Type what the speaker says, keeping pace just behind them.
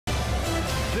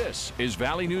This is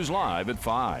Valley News Live at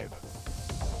 5.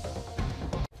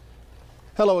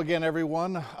 Hello again,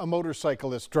 everyone. A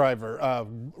motorcyclist driver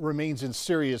remains in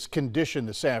serious condition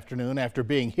this afternoon after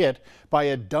being hit by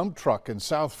a dump truck in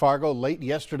South Fargo late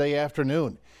yesterday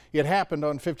afternoon. It happened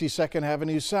on 52nd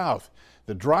Avenue South.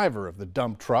 The driver of the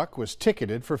dump truck was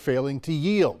ticketed for failing to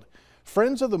yield.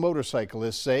 Friends of the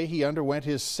motorcyclist say he underwent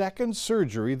his second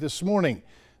surgery this morning.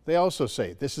 They also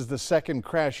say this is the second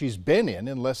crash he's been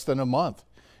in less than a month.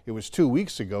 It was 2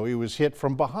 weeks ago he was hit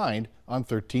from behind on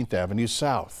 13th Avenue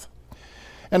South.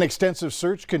 An extensive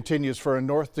search continues for a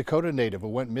North Dakota native who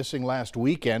went missing last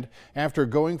weekend after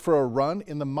going for a run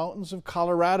in the mountains of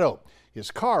Colorado.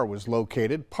 His car was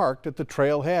located parked at the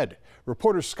trailhead.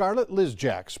 Reporter Scarlett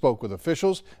Lizjak spoke with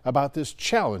officials about this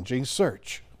challenging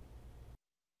search.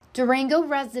 Durango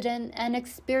resident and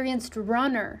experienced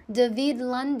runner David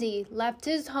Lundy left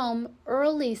his home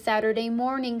early Saturday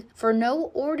morning for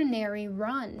no ordinary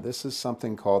run. This is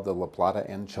something called the La Plata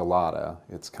Enchilada.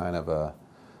 It's kind of a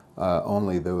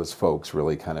only those folks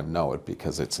really kind of know it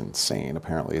because it's insane.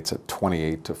 Apparently it's a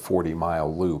 28 to 40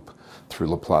 mile loop through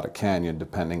La Plata Canyon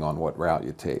depending on what route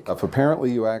you take. Apparently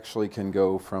you actually can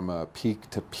go from peak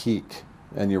to peak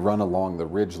and you run along the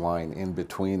ridge line in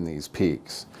between these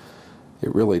peaks.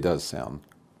 It really does sound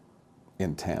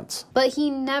intense. But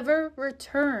he never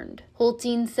returned.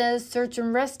 Holteen says search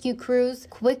and rescue crews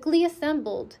quickly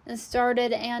assembled and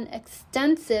started an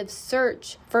extensive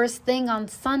search first thing on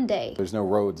Sunday. There's no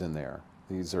roads in there.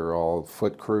 These are all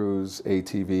foot crews,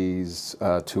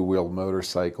 ATVs, two-wheeled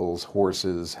motorcycles,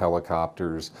 horses,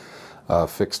 helicopters,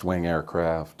 fixed-wing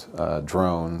aircraft,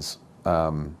 drones.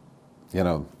 You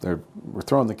know, we're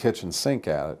throwing the kitchen sink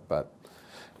at it, but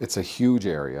it's a huge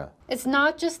area. It's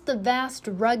not just the vast,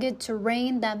 rugged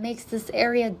terrain that makes this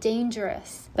area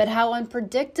dangerous, but how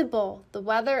unpredictable the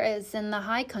weather is in the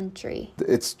high country.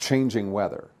 It's changing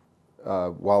weather.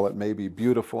 While it may be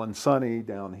beautiful and sunny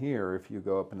down here, if you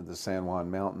go up into the San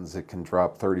Juan Mountains, it can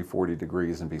drop 30, 40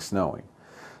 degrees and be snowing.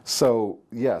 So,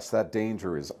 yes, that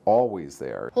danger is always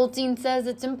there. Holteen says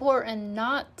it's important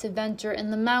not to venture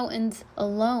in the mountains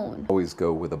alone. Always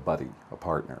go with a buddy, a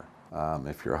partner.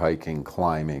 If you're hiking,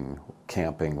 climbing,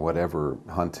 camping, whatever,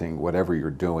 hunting, whatever you're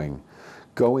doing,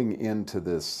 going into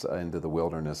the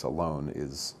wilderness alone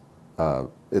is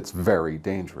it's very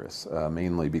dangerous,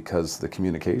 mainly because the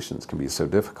communications can be so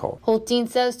difficult. Holteen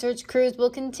says search crews will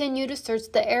continue to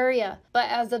search the area, but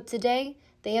as of today,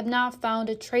 they have not found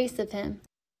a trace of him.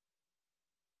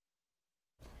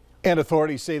 And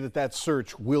authorities say that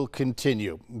search will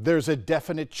continue. There's a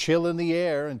definite chill in the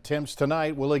air, and temps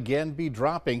tonight will again be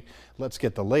dropping. Let's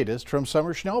get the latest from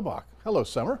Summer Schnellbach. Hello,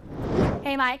 Summer.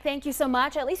 Hey, Mike, thank you so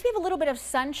much. At least we have a little bit of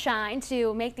sunshine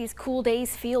to make these cool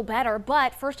days feel better.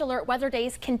 But First Alert weather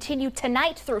days continue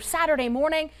tonight through Saturday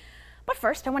morning. But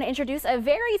first, I want to introduce a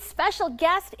very special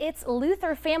guest. It's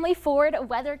Luther Family Ford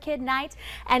Weather Kid Night,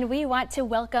 and we want to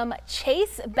welcome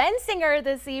Chase Bensinger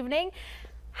this evening.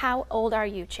 How old are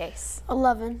you, Chase?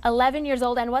 11. 11 years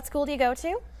old. And what school do you go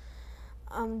to?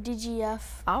 DGF.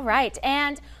 All right.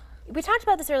 And we talked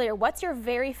about this earlier. What's your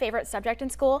very favorite subject in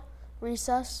school?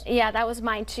 Recess. Yeah, that was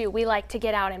mine too. We like to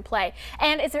get out and play.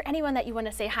 And is there anyone that you want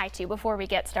to say hi to before we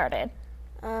get started?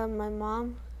 My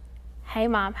mom. Hey,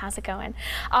 Mom. How's it going?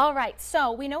 All right.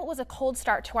 So we know it was a cold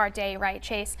start to our day, right,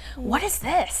 Chase? What is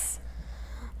this?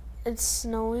 It's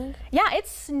snowing. Yeah, it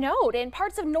snowed in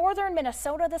parts of northern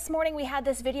Minnesota this morning. We had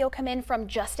this video come in from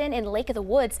Justin in Lake of the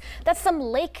Woods. That's some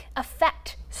lake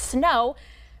effect snow.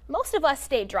 Most of us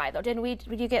stayed dry though, didn't we?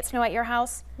 Did you get snow at your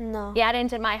house? No. Yeah, I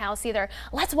didn't in my house either.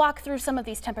 Let's walk through some of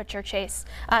these temperature, Chase.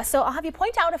 So I'll have you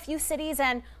point out a few cities,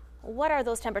 and what are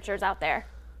those temperatures out there?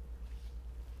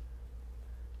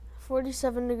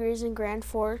 47 degrees in Grand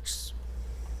Forks,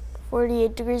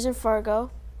 48 degrees in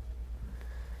Fargo,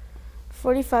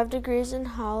 45 degrees in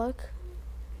Halleck.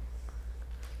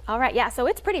 All right, yeah, so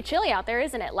it's pretty chilly out there,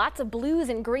 isn't it? Lots of blues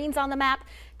and greens on the map.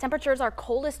 Temperatures are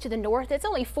coldest to the north. It's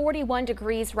only 41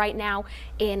 degrees right now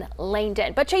in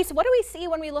Langdon. But Chase, what do we see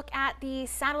when we look at the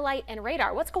satellite and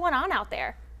radar? What's going on out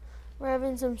there? We're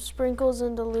having some sprinkles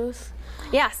in Duluth.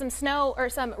 Yeah, some snow or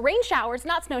some rain showers,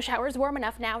 not snow showers, warm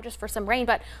enough now just for some rain.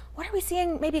 But what are we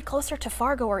seeing maybe closer to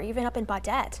Fargo or even up in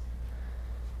Baudette?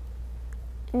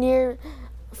 Near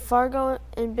Fargo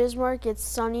and Bismarck, it's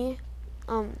sunny.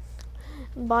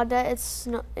 Baudette,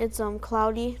 it's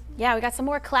cloudy. Yeah, we got some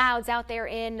more clouds out there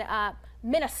in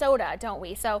Minnesota, don't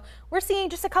we? So we're seeing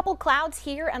just a couple clouds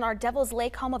here in our Devil's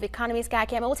Lake home of Economy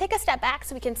Skycam. And we'll take a step back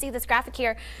so we can see this graphic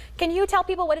here. Can you tell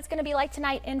people what it's going to be like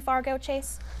tonight in Fargo,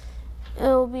 Chase? It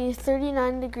will be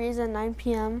 39 degrees at 9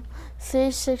 p.m.,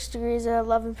 36 degrees at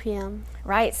 11 p.m.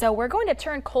 Right, so we're going to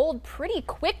turn cold pretty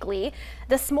quickly.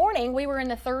 This morning we were in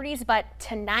the 30s, but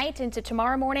tonight into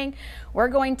tomorrow morning, we're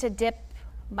going to dip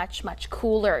much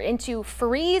cooler into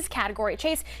freeze category.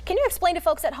 Chase, can you explain to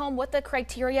folks at home what the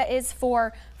criteria is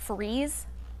for freeze?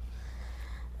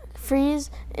 Freeze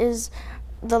is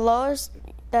the lowest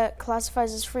that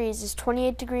classifies as freeze is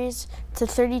 28 degrees to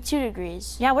 32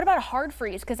 degrees. Yeah, what about a hard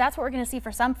freeze? Because that's what we're going to see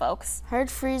for some folks.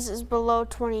 Hard freeze is below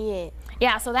 28.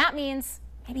 Yeah, so that means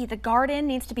maybe the garden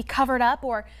needs to be covered up,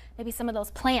 or maybe some of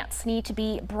those plants need to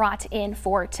be brought in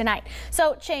for tonight.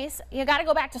 So Chase, you got to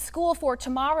go back to school for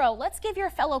tomorrow. Let's give your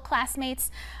fellow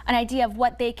classmates an idea of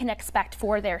what they can expect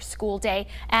for their school day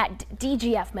at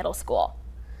DGF Middle School.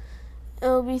 It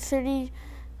will be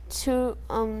 32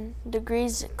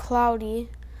 degrees cloudy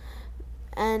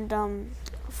and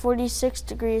 46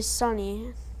 degrees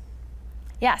sunny.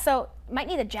 Yeah, so might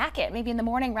need a jacket maybe in the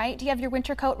morning, right? Do you have your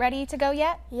winter coat ready to go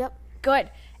yet? Yep. Good.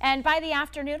 And by the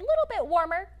afternoon, a little bit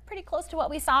warmer, pretty close to what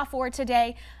we saw for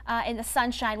today. In the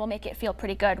sunshine will make it feel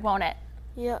pretty good, won't it?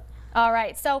 Yep. All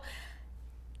right, so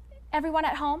everyone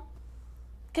at home,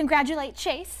 congratulate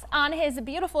Chase on his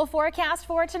beautiful forecast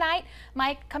for tonight.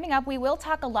 Mike, coming up, we will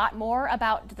talk a lot more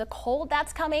about the cold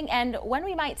that's coming and when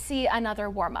we might see another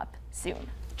warm-up soon.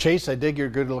 Chase, I dig your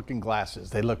good-looking glasses.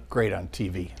 They look great on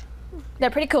TV. They're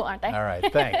pretty cool, aren't they? All right,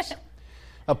 thanks.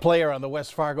 A player on the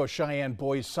West Fargo Cheyenne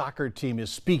boys soccer team is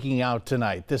speaking out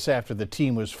tonight. This after the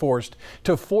team was forced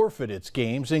to forfeit its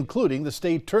games, including the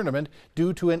state tournament,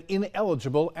 due to an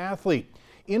ineligible athlete.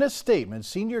 In a statement,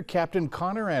 senior captain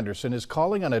Connor Anderson is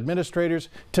calling on administrators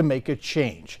to make a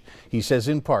change. He says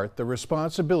in part the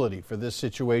responsibility for this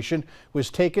situation was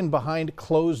taken behind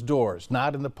closed doors,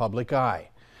 not in the public eye.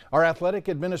 Our athletic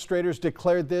administrators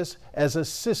declared this as a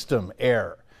system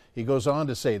error. He goes on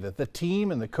to say that the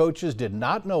team and the coaches did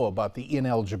not know about the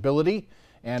ineligibility.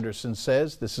 Anderson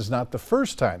says this is not the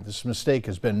first time this mistake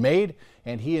has been made,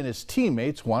 and he and his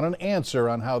teammates want an answer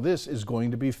on how this is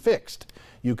going to be fixed.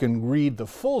 You can read the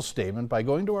full statement by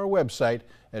going to our website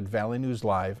at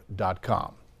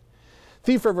valleynewslive.com.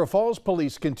 Thief River Falls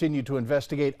police continue to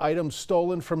investigate items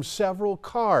stolen from several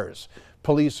cars.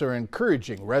 Police are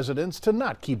encouraging residents to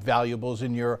not keep valuables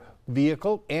in your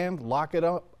vehicle and lock it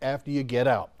up after you get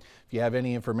out. If you have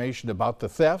any information about the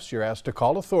thefts, you're asked to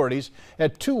call authorities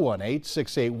at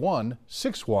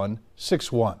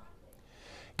 218-681-6161.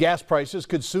 Gas prices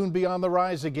could soon be on the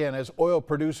rise again as oil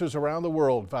producers around the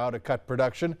world vow to cut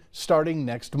production starting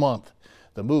next month.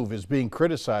 The move is being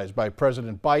criticized by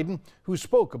President Biden, who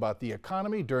spoke about the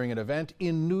economy during an event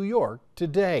in New York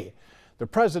today. The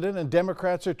president and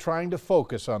Democrats are trying to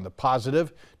focus on the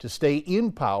positive to stay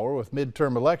in power with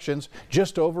midterm elections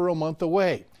just over a month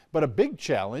away. But a big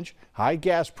challenge, high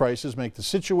gas prices make the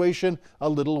situation a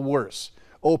little worse.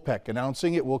 OPEC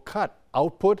announcing it will cut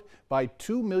output by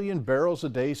 2 million barrels a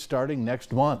day starting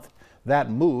next month. That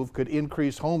move could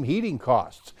increase home heating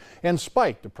costs and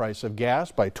spike the price of gas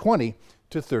by 20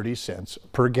 to 30 cents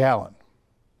per gallon.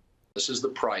 This is the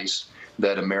price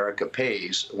that America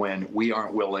pays when we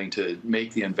aren't willing to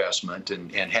make the investment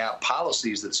and have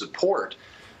policies that support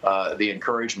the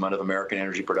encouragement of American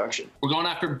energy production. We're going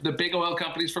after the big oil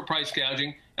companies for price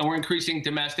gouging, and we're increasing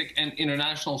domestic and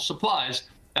international supplies.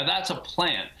 Now that's a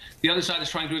plan. The other side is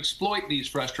trying to exploit these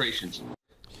frustrations.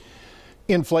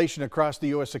 Inflation across the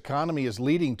U.S. economy is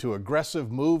leading to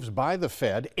aggressive moves by the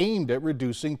Fed aimed at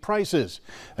reducing prices.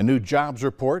 A new jobs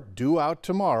report due out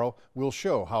tomorrow will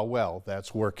show how well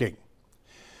that's working.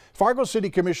 Fargo City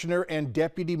Commissioner and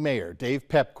Deputy Mayor Dave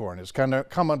Pepcorn has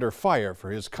come under fire for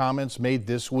his comments made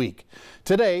this week.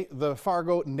 Today, the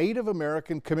Fargo Native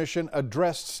American Commission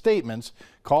addressed statements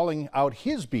calling out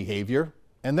his behavior,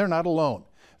 and they're not alone.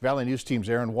 Valley News Team's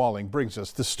Aaron Walling brings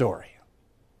us the story.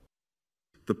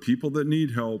 The people that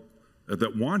need help,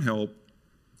 that want help,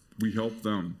 we help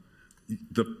them.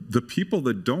 The people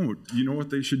that don't, you know what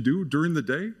they should do during the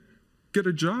day? Get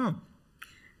a job.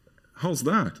 How's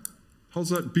that? How's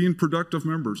that being productive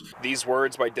members? These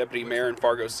words by Deputy Mayor and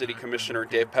Fargo City Commissioner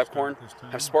Dave Pepcorn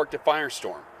have sparked a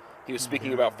firestorm. He was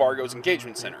speaking about Fargo's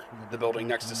Engagement Center, the building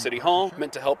next to City Hall,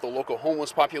 meant to help the local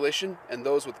homeless population and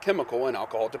those with chemical and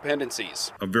alcohol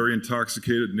dependencies. A very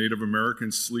intoxicated Native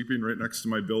American sleeping right next to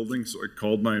my building, so I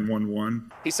called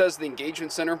 911. He says the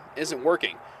Engagement Center isn't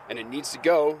working, and it needs to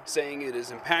go, saying it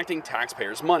is impacting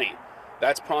taxpayers' money.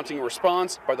 That's prompting a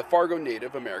response by the Fargo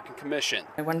Native American Commission.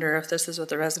 I wonder if this is what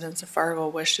the residents of Fargo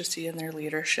wish to see in their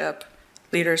leadership.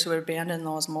 Leaders who would abandon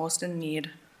those most in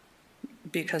need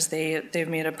because they've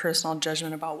made a personal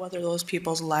judgment about whether those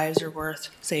people's lives are worth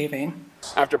saving.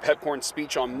 After Pepcorn's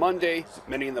speech on Monday,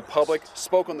 many in the public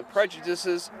spoke on the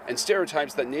prejudices and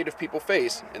stereotypes that Native people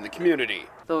face in the community.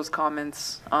 Those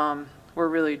comments were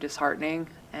really disheartening,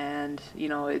 and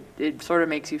it sort of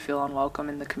makes you feel unwelcome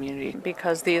in the community.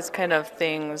 Because these kind of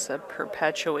things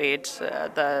perpetuate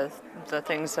the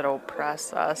things that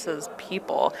oppress us as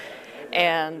people.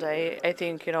 And I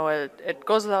think, it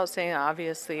goes without saying,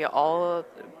 obviously, all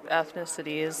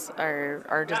ethnicities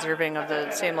are deserving of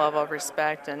the same level of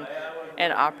respect and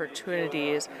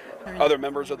opportunities. Other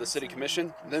members of the City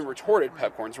Commission then retorted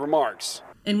Pepcorn's remarks.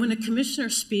 And when a commissioner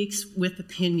speaks with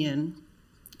opinion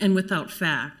and without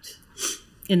fact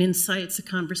and incites a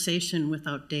conversation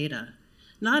without data,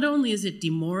 not only is it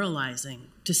demoralizing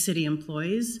to city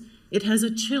employees, it has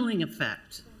a chilling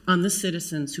effect on the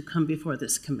citizens who come before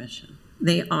this commission.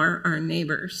 They are our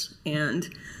neighbors, and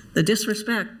the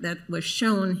disrespect that was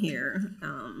shown here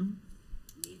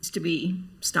needs to be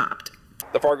stopped.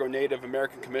 The Fargo Native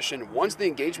American Commission wants the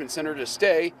engagement center to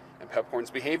stay and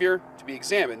Pepcorn's behavior to be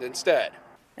examined instead.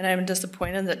 And I'm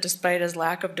disappointed that despite his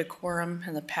lack of decorum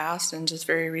in the past and just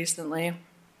very recently,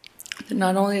 that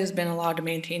not only has been allowed to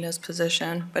maintain his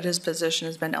position, but his position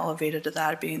has been elevated to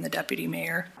that of being the deputy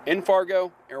mayor. In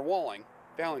Fargo, Aaron Walling,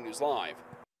 Valley News Live.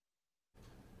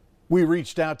 We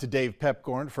reached out to Dave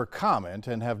Pepcorn for comment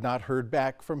and have not heard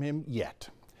back from him yet.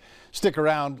 Stick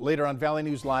around later on Valley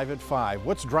News Live at 5.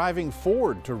 What's driving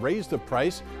Ford to raise the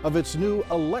price of its new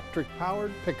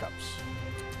electric-powered pickups?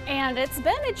 And it's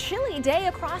been a chilly day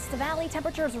across the valley.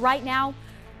 Temperatures right now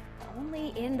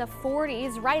only in the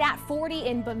 40s, right at 40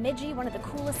 in Bemidji, one of the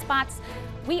coolest spots.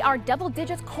 We are double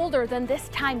digits colder than this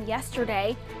time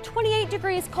yesterday. 28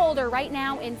 degrees colder right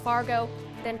now in Fargo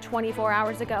than 24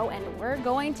 hours ago, and we're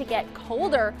going to get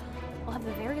colder. We'll have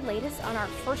the very latest on our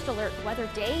first alert weather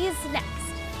days next.